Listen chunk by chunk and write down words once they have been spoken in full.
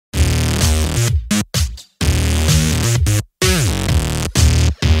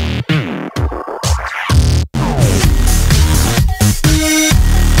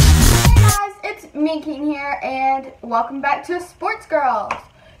welcome back to Sports Girls.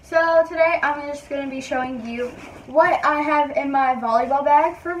 So today I'm just going to be showing you what I have in my volleyball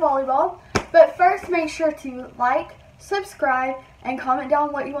bag for volleyball. But first, make sure to like, subscribe, and comment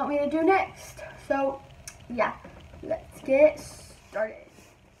down what you want me to do next. So yeah, let's get started.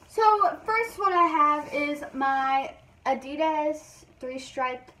 So first, what I have is my Adidas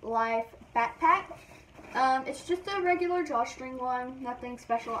 3-Striped Life backpack. It's just a regular drawstring one, nothing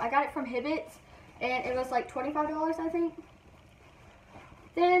special. I got it from Hibbett's, and it was like $25, I think.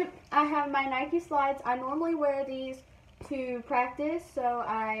 Then I have my Nike slides. I normally wear these to practice,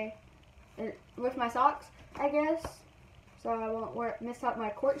 with my socks, I guess, so I won't miss out my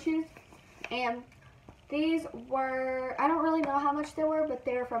court shoes. And these were, I don't really know how much they were, but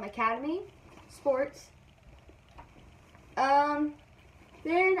they were from Academy Sports. Then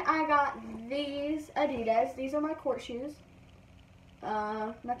I got these Adidas. These are my court shoes.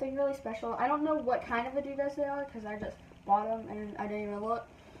 Nothing really special. I don't know what kind of Adidas they are because I just bought them and I didn't even look.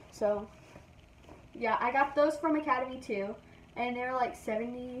 So, yeah, I got those from Academy too. And they're like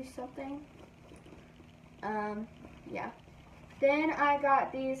 70 something. Yeah. Then I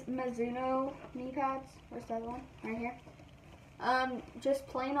got these Mizuno knee pads. Where's the other one? Right here. Just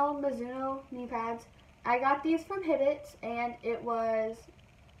plain old Mizuno knee pads. I got these from Hibbett's, and it was,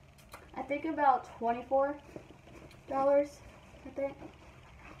 I think, about $24, I think.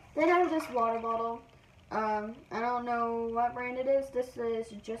 Then I have this water bottle. I don't know what brand it is. This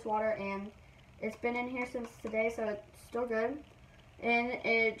is just water, and it's been in here since today, so it's still good. And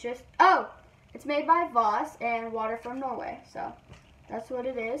it's made by Voss and water from Norway, so that's what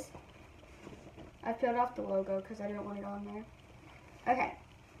it is. I peeled off the logo because I didn't want it on there. Okay.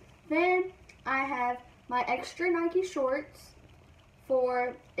 Then I have my extra Nike shorts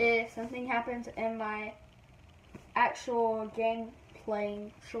for if something happens in my actual game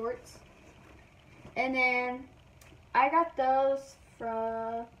playing shorts. And then I got those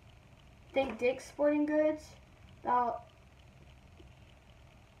from, I think, Dick's Sporting Goods, about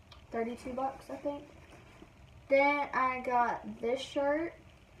 $32, I think. Then I got this shirt.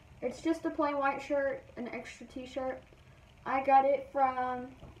 It's just a plain white shirt, an extra t-shirt. I got it from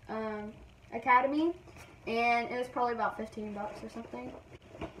Academy, and it was probably about $15 or something.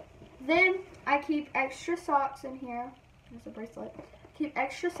 Then I keep extra socks in here. There's a bracelet. Keep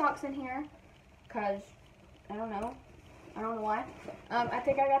extra socks in here because I don't know why. I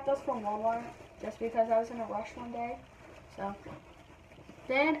think I got those from Walmart just because I was in a rush one day. So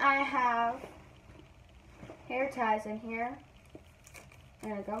then I have hair ties in here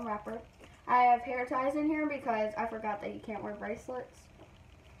and a gum wrapper. I have hair ties in here because I forgot that you can't wear bracelets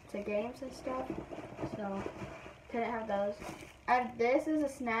to games and stuff, so couldn't have those. This is a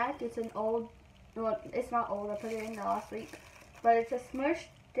snack. It's an old, well, it's not old, I put it in there last week, but it's a Smush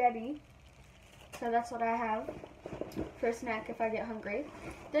Debbie, so that's what I have for a snack if I get hungry.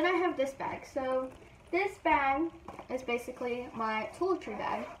 Then I have this bag. So this bag is basically my toiletry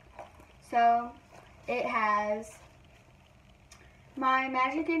bag. So it has my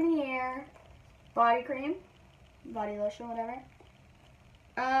Magic in the Air body cream, body lotion, whatever.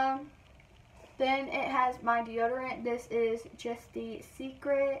 Then it has my deodorant. This is just the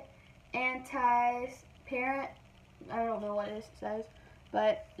Secret Anti-Parent. I don't know what it says,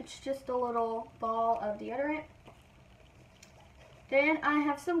 but it's just a little ball of deodorant. Then I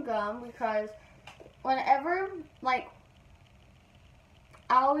have some gum because whenever, I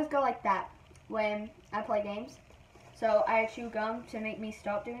always go like that when I play games. So I chew gum to make me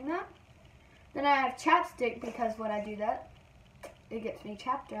stop doing that. Then I have chapstick because when I do that, it gets me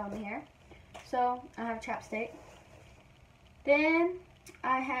chapped down here. So I have chapstick. Then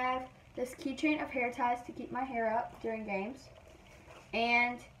I have this keychain of hair ties to keep my hair up during games.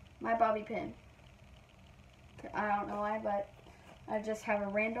 And my bobby pin. I don't know why, but I just have a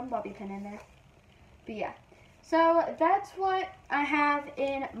random bobby pin in there. But yeah. So that's what I have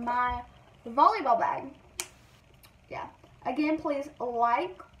in my volleyball bag. Yeah. Again, please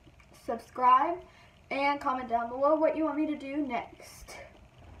like, subscribe, and comment down below what you want me to do next.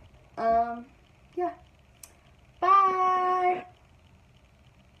 Yeah. Bye!